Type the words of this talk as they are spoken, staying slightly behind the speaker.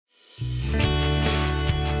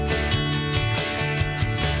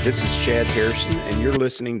This is Chad Harrison, and you're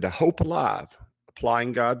listening to Hope Alive,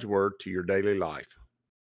 applying God's Word to your daily life.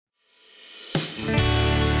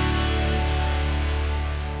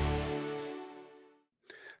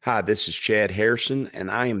 Hi, this is Chad Harrison, and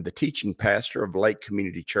I am the teaching pastor of Lake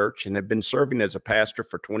Community Church and have been serving as a pastor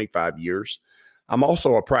for 25 years. I'm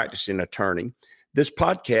also a practicing attorney. This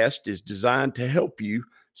podcast is designed to help you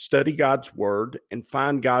study God's Word and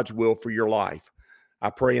find God's will for your life. I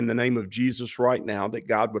pray in the name of Jesus right now that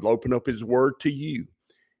God would open up His Word to you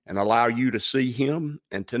and allow you to see Him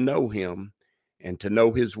and to know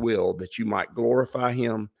His will, that you might glorify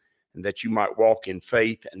Him and that you might walk in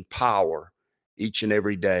faith and power each and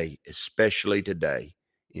every day, especially today,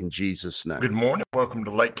 in Jesus' name. Good morning. Welcome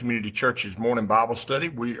to Lake Community Church's morning Bible study.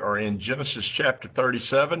 We are in Genesis chapter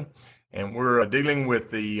 37, and we're dealing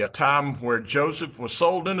with the time where Joseph was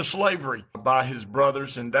sold into slavery by his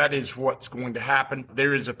brothers, and that is what's going to happen.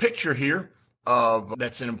 There is a picture here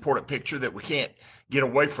that's an important picture that we can't get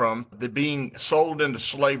away from, the being sold into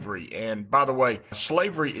slavery. And by the way,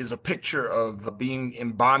 slavery is a picture of being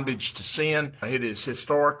in bondage to sin. It is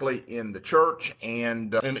historically in the church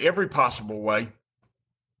and in every possible way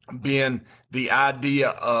been the idea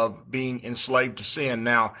of being enslaved to sin.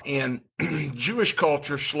 Now, in Jewish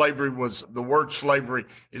culture, the word slavery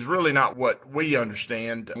is really not what we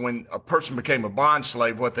understand. When a person became a bond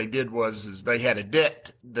slave, what they did is they had a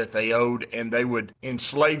debt that they owed and they would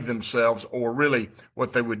enslave themselves, or really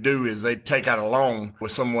what they would do is they'd take out a loan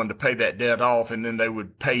with someone to pay that debt off, and then they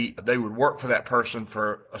would work for that person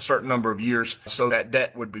for a certain number of years so that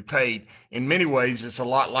debt would be paid. In many ways, it's a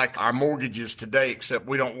lot like our mortgages today, except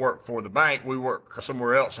we don't work for the bank. We work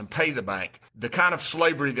somewhere else and pay the bank. The kind of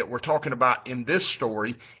slavery that we're talking about in this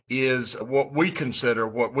story is what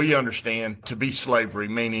we understand to be slavery,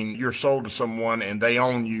 meaning you're sold to someone and they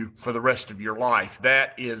own you for the rest of your life.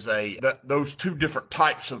 That is those two different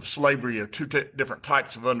types of slavery, or two different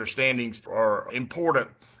types of understandings, are important.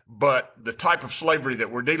 But the type of slavery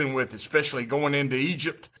that we're dealing with, especially going into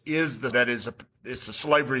Egypt, it's a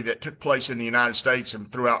slavery that took place in the United States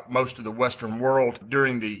and throughout most of the Western world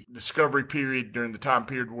during the discovery period, during the time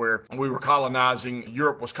period where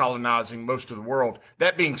Europe was colonizing most of the world.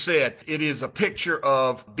 That being said, it is a picture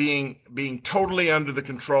of being totally under the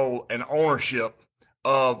control and ownership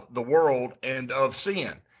of the world and of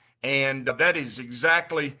sin. And that is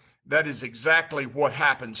exactly what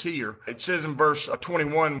happens here. It says in verse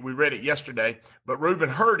 21, we read it yesterday, but Reuben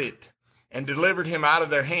heard it and delivered him out of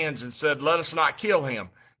their hands and said, "Let us not kill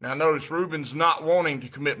him." Now notice, Reuben's not wanting to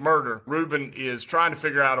commit murder. Reuben is trying to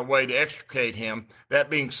figure out a way to extricate him. That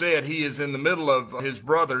being said, he is in the middle of his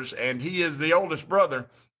brothers, and he is the oldest brother.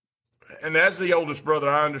 And as the oldest brother,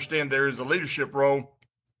 I understand there is a leadership role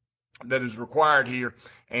that is required here,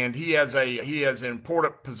 and he has an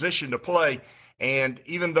important position to play. And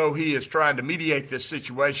even though he is trying to mediate this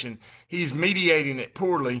situation, he's mediating it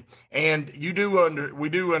poorly. And we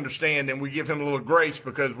do understand, and we give him a little grace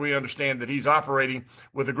because we understand that he's operating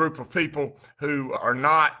with a group of people who are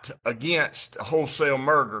not against wholesale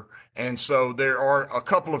murder. And so there are a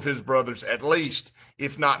couple of his brothers, at least,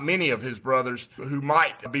 if not many of his brothers, who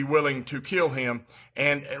might be willing to kill him.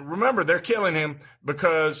 And remember, they're killing him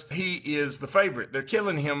because he is the favorite. They're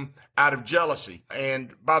killing him out of jealousy.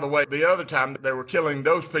 And by the way, the other time they were killing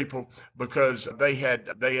those people because they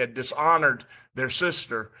had dishonored their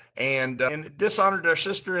sister and dishonored their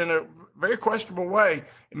sister in a very questionable way.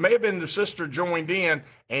 It may have been the sister joined in,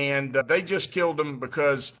 and they just killed them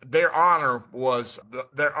because their honor was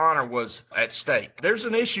at stake. There's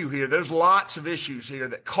an issue here. There's lots of issues here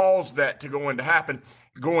that cause that to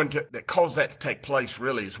that cause that to take place,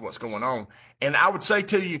 really, is what's going on. And I would say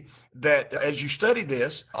to you that as you study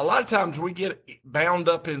this, a lot of times we get bound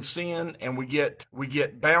up in sin, and we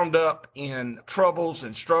get bound up in troubles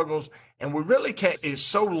and struggles, and we really can't. It's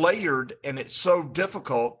so layered and it's so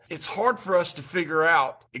difficult. It's hard for us to figure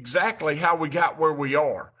out exactly how we got where we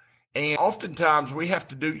are. And oftentimes you have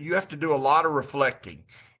to do a lot of reflecting.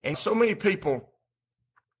 And so many people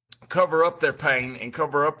cover up their pain and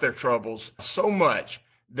cover up their troubles so much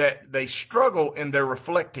that they struggle in their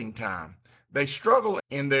reflecting time. They struggle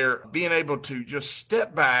in their being able to just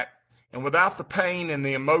step back and, without the pain and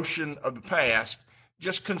the emotion of the past,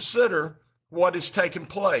 just consider what has taken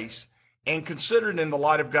place and consider it in the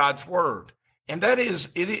light of God's Word. And that is,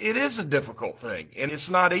 it is a difficult thing, and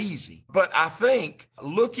it's not easy. But I think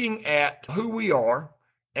looking at who we are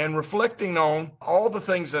and reflecting on all the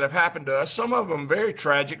things that have happened to us, some of them very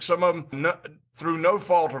tragic, some of them through no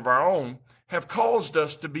fault of our own, have caused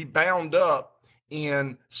us to be bound up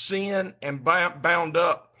in sin and bound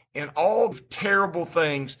up in all the terrible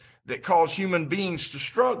things that cause human beings to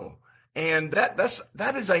struggle. And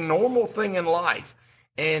that is a normal thing in life.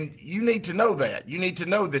 And you need to know that. You need to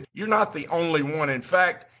know that you're not the only one. In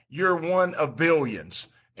fact, you're one of billions.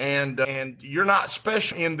 And you're not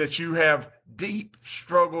special in that you have deep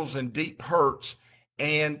struggles and deep hurts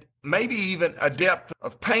and maybe even a depth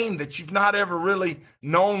of pain that you've not ever really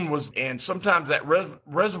known was. And sometimes that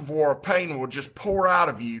reservoir of pain will just pour out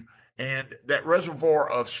of you. And that reservoir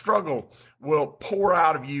of struggle will pour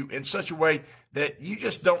out of you in such a way that you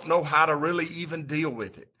just don't know how to really even deal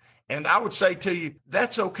with it. And I would say to you,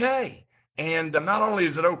 that's okay. And not only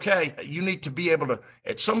is it okay, you need to be able to,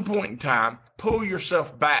 at some point in time, pull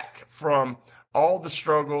yourself back from all the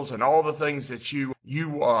struggles and all the things that you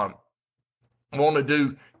want to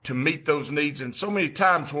do to meet those needs. And so many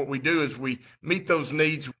times what we do is we meet those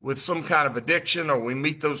needs with some kind of addiction, or we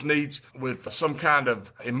meet those needs with some kind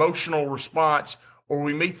of emotional response, or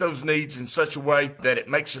we meet those needs in such a way that it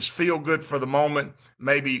makes us feel good for the moment,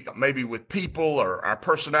 maybe with people or our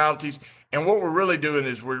personalities. And what we're really doing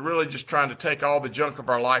is we're really just trying to take all the junk of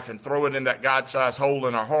our life and throw it in that God-sized hole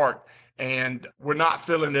in our heart, and we're not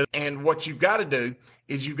filling it. And what you've got to do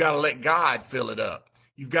is you've got to let God fill it up.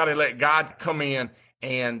 You've got to let God come in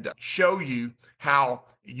and show you how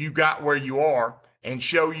you got where you are, and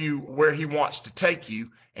show you where he wants to take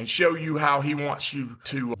you, and show you how he wants you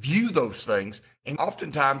to view those things. And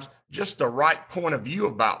oftentimes just the right point of view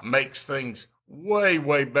about makes things way,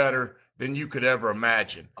 way better than you could ever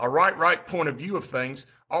imagine. A right point of view of things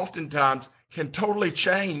oftentimes can totally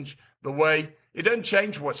change the way. It doesn't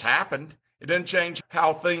change what's happened. It doesn't change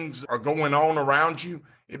how things are going on around you.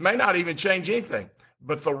 It may not even change anything.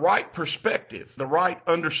 But the right perspective, the right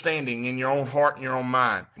understanding in your own heart and your own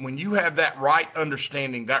mind, when you have that right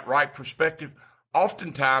understanding, that right perspective,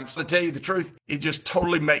 oftentimes, to tell you the truth, it just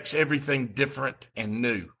totally makes everything different and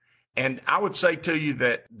new. And I would say to you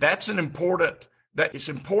that it's important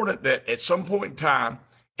that at some point in time,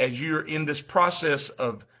 as you're in this process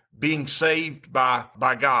of being saved by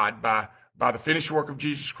God, by the finished work of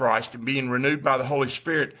Jesus Christ, and being renewed by the Holy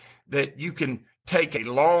Spirit, that you can take a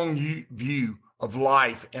long view of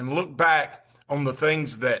life and look back on the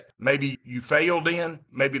things that maybe you failed in,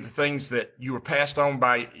 maybe the things that you were passed on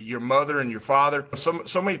by your mother and your father.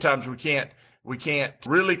 So many times we can't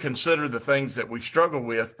really consider the things that we struggle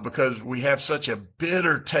with because we have such a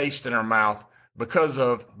bitter taste in our mouth because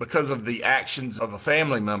of the actions of a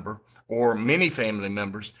family member or many family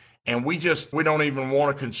members, and we don't even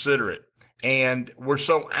want to consider it. And we're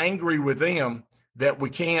so angry with them that we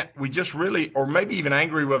just really, or maybe even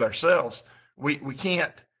angry with ourselves. We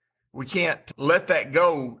can't let that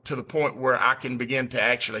go to the point where I can begin to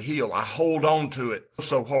actually heal. I hold on to it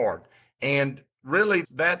so hard. And really,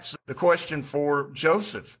 that's the question for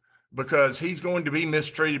Joseph, because he's going to be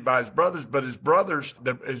mistreated by his brothers, but his brothers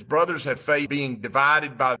have faced being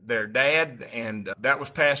divided by their dad, and that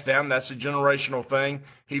was passed down. That's a generational thing.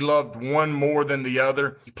 He loved one more than the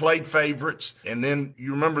other. He played favorites. And then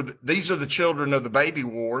you remember these are the children of the baby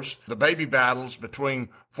wars, the baby battles between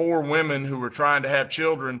four women who were trying to have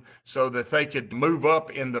children so that they could move up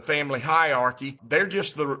in the family hierarchy.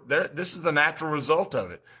 This is the natural result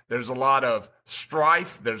of it. There's a lot of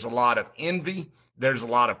strife. There's a lot of envy. There's a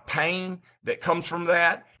lot of pain that comes from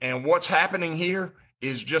that. And what's happening here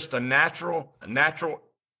is just a natural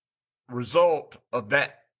result of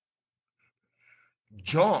that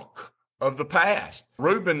junk of the past.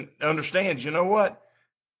 Reuben understands, you know what?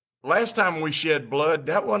 Last time we shed blood,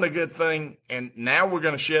 that wasn't a good thing. And now we're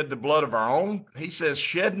going to shed the blood of our own. He says,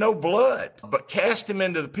 shed no blood, but cast him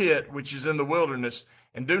into the pit, which is in the wilderness,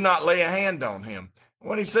 and do not lay a hand on him.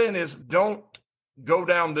 What he's saying is, don't go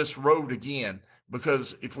down this road again.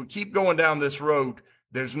 Because if we keep going down this road,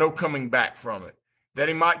 there's no coming back from it. That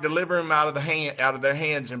he might deliver him out of their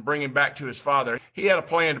hands and bring him back to his father. He had a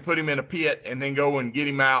plan to put him in a pit and then go and get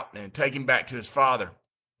him out and take him back to his father.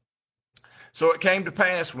 So it came to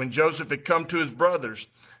pass when Joseph had come to his brothers,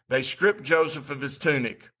 they stripped Joseph of his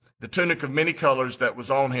tunic, the tunic of many colors that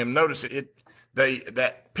was on him. Notice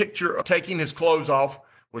that picture of taking his clothes off,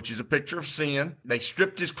 which is a picture of sin. They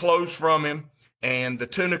stripped his clothes from him, and the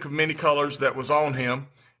tunic of many colors that was on him,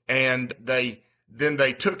 and they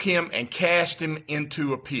took him and cast him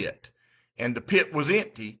into a pit. And the pit was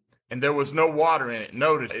empty, and there was no water in it.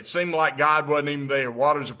 Notice, it seemed like God wasn't even there.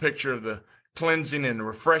 Water is a picture of the cleansing and the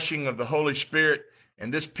refreshing of the Holy Spirit.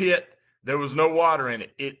 And this pit, there was no water in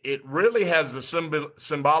it. It really has the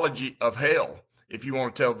symbology of hell, if you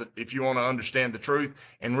want to understand the truth.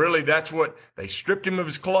 And really, that's what they stripped him of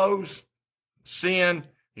his clothes, sin.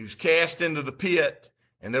 He was cast into the pit,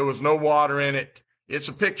 and there was no water in it. It's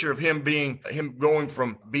a picture of him going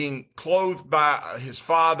from being clothed by his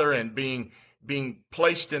father and being being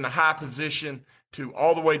placed in a high position to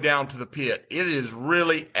all the way down to the pit. It is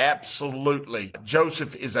really absolutely,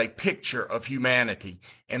 Joseph is a picture of humanity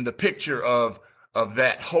and the picture of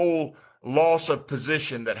that whole loss of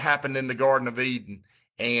position that happened in the Garden of Eden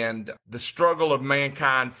and the struggle of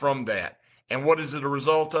mankind from that. And what is it a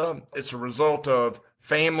result of? It's a result of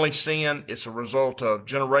family sin. It's a result of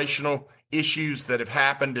generational issues that have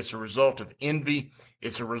happened. It's a result of envy.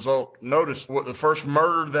 It's a result. Notice what the first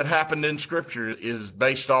murder that happened in Scripture is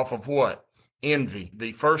based off of what? Envy.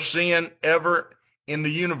 The first sin ever in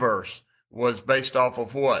the universe was based off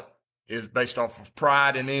of what? Is based off of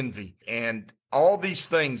pride and envy. And all these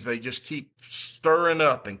things, they just keep stirring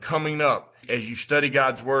up and coming up. As you study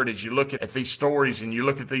God's word, as you look at these stories and you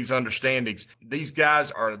look at these understandings, these guys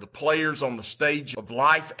are the players on the stage of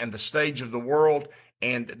life and the stage of the world,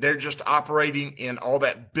 and they're just operating in all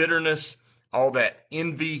that bitterness, all that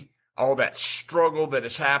envy, all that struggle that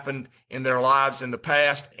has happened in their lives in the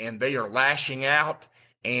past, and they are lashing out.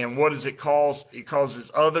 And what does it cause? It causes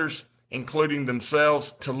others, including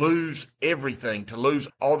themselves, to lose everything, to lose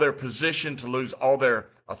all their position, to lose all their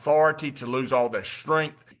authority, to lose all their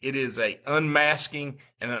strength. It is a unmasking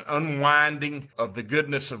and an unwinding of the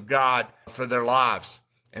goodness of God for their lives.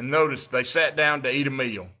 And notice they sat down to eat a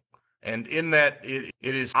meal. And in that, it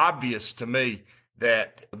is obvious to me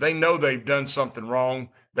that they know they've done something wrong.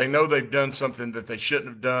 They know they've done something that they shouldn't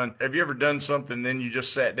have done. Have you ever done something, then you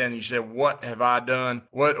just sat down and you said, what have I done?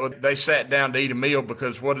 They sat down to eat a meal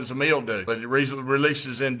because what does a meal do? But it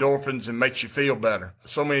releases endorphins and makes you feel better.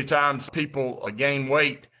 So many times people gain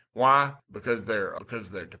weight. Why? Because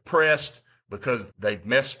they're depressed, because they've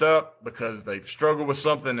messed up, because they've struggled with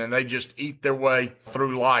something, and they just eat their way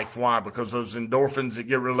through life. Why? Because those endorphins that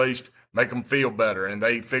get released make them feel better, and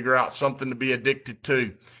they figure out something to be addicted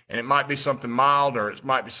to. And it might be something mild, or it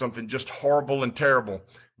might be something just horrible and terrible.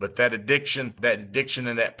 But that addiction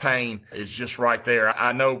and that pain is just right there.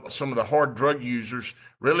 I know some of the hard drug users,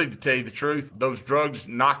 really, to tell you the truth, those drugs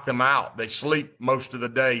knock them out. They sleep most of the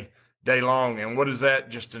day long. And what is that?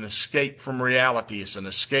 Just an escape from reality. It's an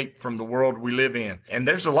escape from the world we live in. And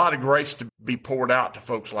there's a lot of grace to be poured out to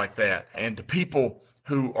folks like that and to people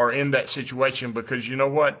who are in that situation, because you know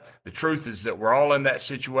what? The truth is that we're all in that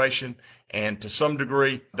situation. And to some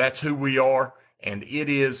degree, that's who we are. And it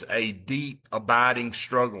is a deep, abiding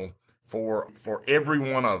struggle for every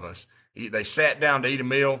one of us. They sat down to eat a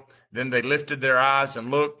meal. Then they lifted their eyes and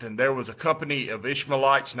looked, and there was a company of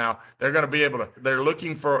Ishmaelites. Now, they're going to be able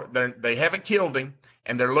to, they haven't killed him,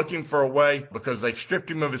 and they're looking for a way, because they've stripped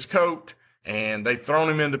him of his coat, and they've thrown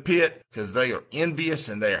him in the pit, because they are envious,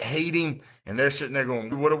 and they hate him, and they're sitting there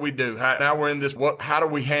going, what do we do? Now we're in this, how do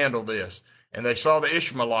we handle this? And they saw the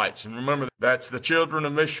Ishmaelites, and remember, that's the children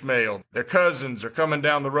of Ishmael. Their cousins are coming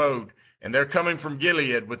down the road. And they're coming from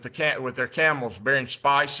Gilead with their camels bearing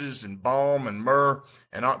spices and balm and myrrh,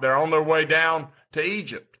 and they're on their way down to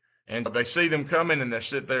Egypt. And they see them coming, and they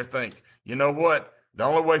sit there and think, you know what? The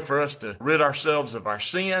only way for us to rid ourselves of our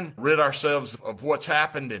sin, rid ourselves of what's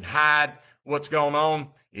happened and hide what's going on,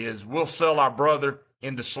 is we'll sell our brother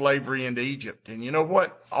into slavery into Egypt. And you know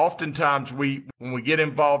what? Oftentimes when we get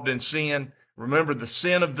involved in sin, remember, the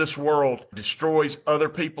sin of this world destroys other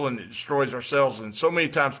people and it destroys ourselves. And so many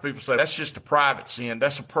times people say, that's just a private sin.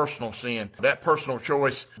 That's a personal sin. That personal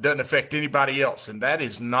choice doesn't affect anybody else. And that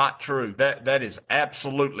is not true. That is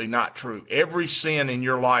absolutely not true. Every sin in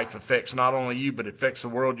your life affects not only you, but it affects the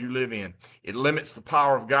world you live in. It limits the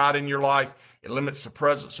power of God in your life. It limits the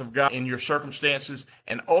presence of God in your circumstances.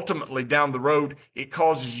 And ultimately, down the road, it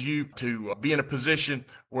causes you to be in a position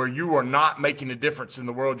where you are not making a difference in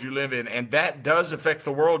the world you live in. And that does affect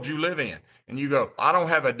the world you live in. And you go, I don't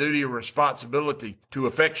have a duty or responsibility to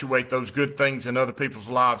effectuate those good things in other people's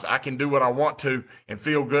lives. I can do what I want to and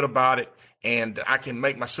feel good about it. And I can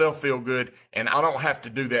make myself feel good, and I don't have to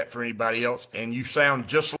do that for anybody else. And you sound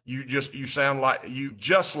just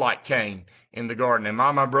like Cain in the garden. Am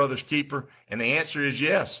I my brother's keeper? And the answer is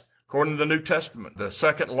yes. According to the New Testament, the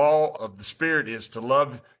second law of the Spirit is to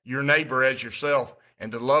love your neighbor as yourself,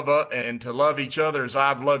 and to love each other as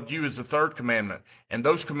I've loved you is the third commandment. And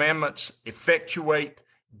those commandments effectuate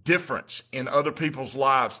difference in other people's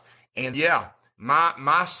lives. And yeah,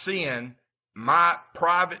 my sin, my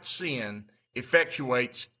private sin,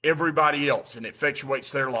 effectuates everybody else and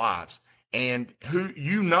effectuates their lives. And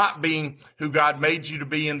you not being who God made you to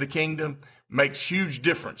be in the kingdom makes huge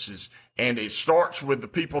differences. And it starts with the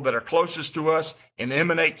people that are closest to us and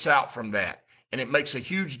emanates out from that. And it makes a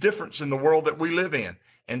huge difference in the world that we live in.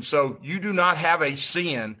 And so you do not have a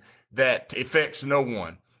sin that affects no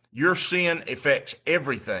one. Your sin affects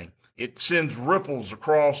everything. It sends ripples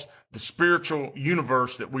across the spiritual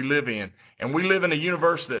universe that we live in. And we live in a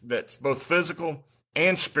universe that's both physical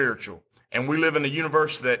and spiritual. And we live in a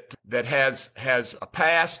universe that has a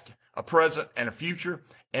past, a present, and a future.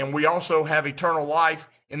 And we also have eternal life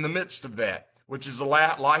in the midst of that, which is a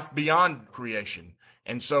life beyond creation.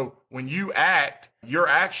 And so when you act, your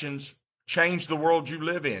actions change the world you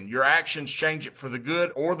live in. Your actions change it for the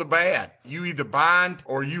good or the bad. You either bind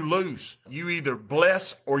or you loose. You either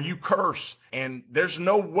bless or you curse. And there's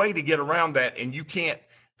no way to get around that. And you can't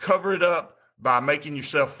cover it up by making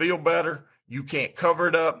yourself feel better. You can't cover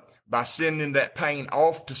it up by sending that pain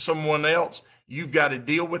off to someone else. You've got to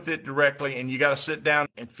deal with it directly, and you got to sit down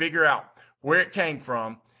and figure out where it came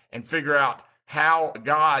from and figure out how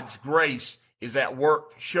God's grace is at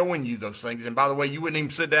work showing you those things. And by the way, you wouldn't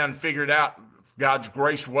even sit down and figure it out if God's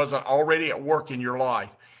grace wasn't already at work in your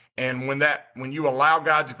life. And when you allow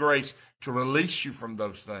God's grace to release you from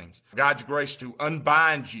those things, God's grace to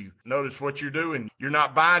unbind you, notice what you're doing. You're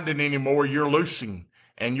not binding anymore, you're loosing.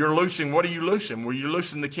 And you're loosing, what are you loosing? Well, you're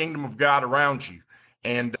loosing the kingdom of God around you.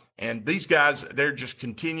 And these guys, they're just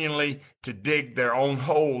continually to dig their own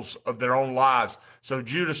holes of their own lives. So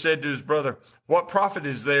Judah said to his brother, what profit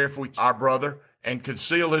is there if we our brother and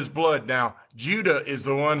conceal his blood? Now, Judah is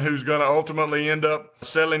the one who's going to ultimately end up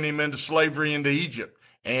selling him into slavery into Egypt.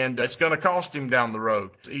 And it's going to cost him down the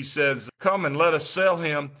road. He says, come and let us sell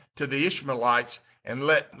him to the Ishmaelites, and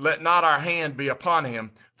let not our hand be upon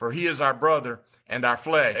him, for he is our brother and our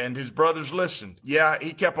flesh. And his brothers listened. Yeah,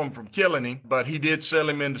 he kept them from killing him, but he did sell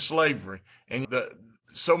him into slavery. And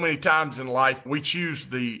so many times in life, we choose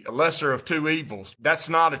the lesser of two evils. That's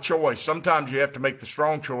not a choice. Sometimes you have to make the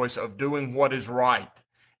strong choice of doing what is right.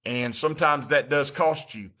 And sometimes that does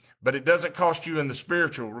cost you, but it doesn't cost you in the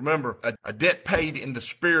spiritual. Remember, a debt paid in the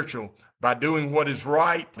spiritual by doing what is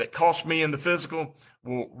right that cost me in the physical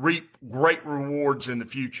will reap great rewards in the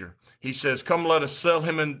future. He says, come, let us sell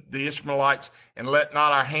him in the Ishmaelites, and let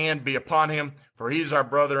not our hand be upon him, for he is our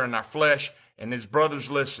brother and our flesh. And his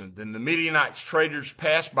brothers listened. Then the Midianites traders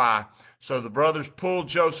passed by. So the brothers pulled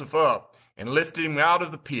Joseph up and lifted him out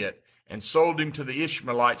of the pit and sold him to the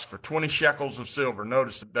Ishmaelites for 20 shekels of silver.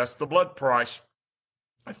 Notice that's the blood price.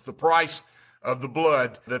 That's the price of the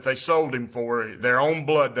blood that they sold him for. Their own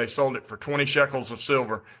blood, they sold it for 20 shekels of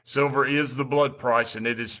silver. Silver is the blood price, and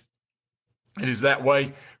it is that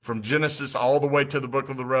way from Genesis all the way to the book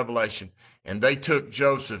of the Revelation. And they took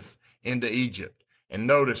Joseph into Egypt. And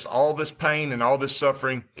notice all this pain and all this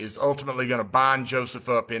suffering is ultimately going to bind Joseph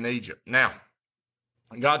up in Egypt. Now,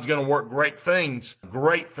 God's going to work great things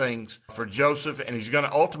for Joseph, and he's going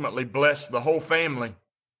to ultimately bless the whole family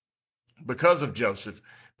because of Joseph.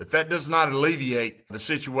 But that does not alleviate the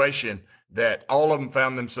situation that all of them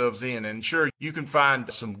found themselves in. And sure, you can find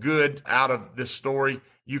some good out of this story.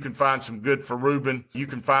 You can find some good for Reuben. You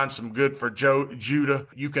can find some good for Judah.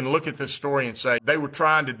 You can look at this story and say they were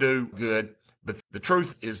trying to do good. But the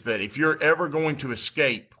truth is that if you're ever going to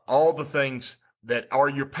escape all the things that are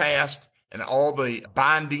your past and all the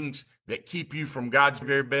bindings that keep you from God's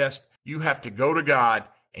very best, you have to go to God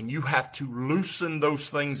and you have to loosen those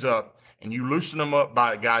things up. And you loosen them up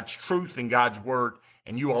by God's truth and God's word.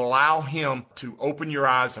 And you allow him to open your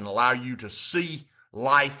eyes and allow you to see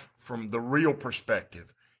life from the real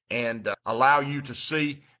perspective, and allow you to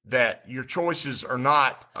see that your choices are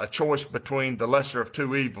not a choice between the lesser of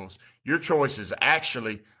two evils. Your choice is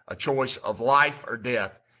actually a choice of life or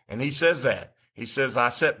death. And he says that. He says, I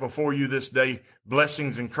set before you this day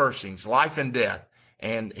blessings and cursings, life and death.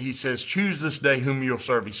 And he says, choose this day whom you'll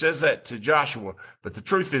serve. He says that to Joshua, but the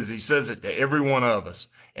truth is he says it to every one of us.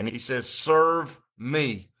 And he says, serve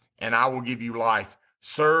me and I will give you life.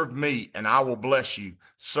 Serve me and I will bless you.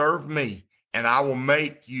 Serve me and I will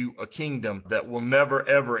make you a kingdom that will never,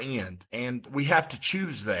 ever end. And we have to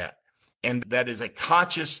choose that. And that is a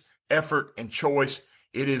conscious effort and choice.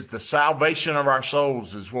 It is the salvation of our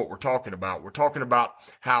souls is what we're talking about. We're talking about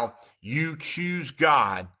how you choose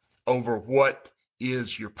God over what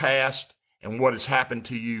is your past and what has happened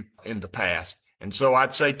to you in the past. And so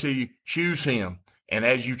I'd say to you, choose him. And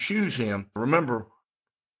as you choose him, remember,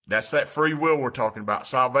 that's that free will we're talking about.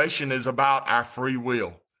 Salvation is about our free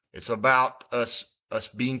will. It's about us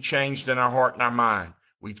being changed in our heart and our mind.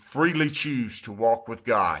 We freely choose to walk with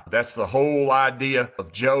God. That's the whole idea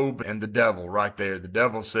of Job and the devil right there. The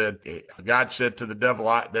devil said, God said to the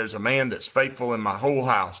devil, there's a man that's faithful in my whole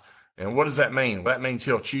house. And what does that mean? That means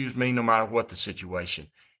he'll choose me no matter what the situation.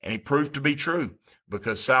 And he proved to be true,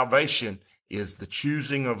 because salvation is the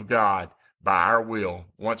choosing of God by our will.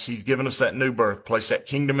 Once he's given us that new birth, placed that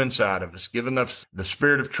kingdom inside of us, given us the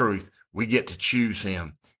spirit of truth, we get to choose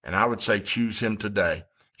him. And I would say choose him today.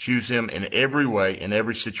 Choose him in every way, in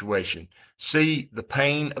every situation. See the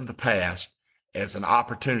pain of the past as an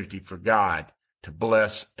opportunity for God to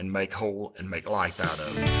bless and make whole and make life out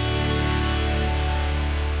of.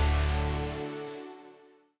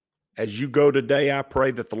 As you go today, I pray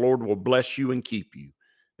that the Lord will bless you and keep you,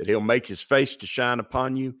 that he'll make his face to shine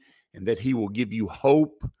upon you, and that he will give you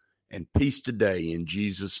hope and peace today in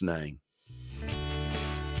Jesus' name.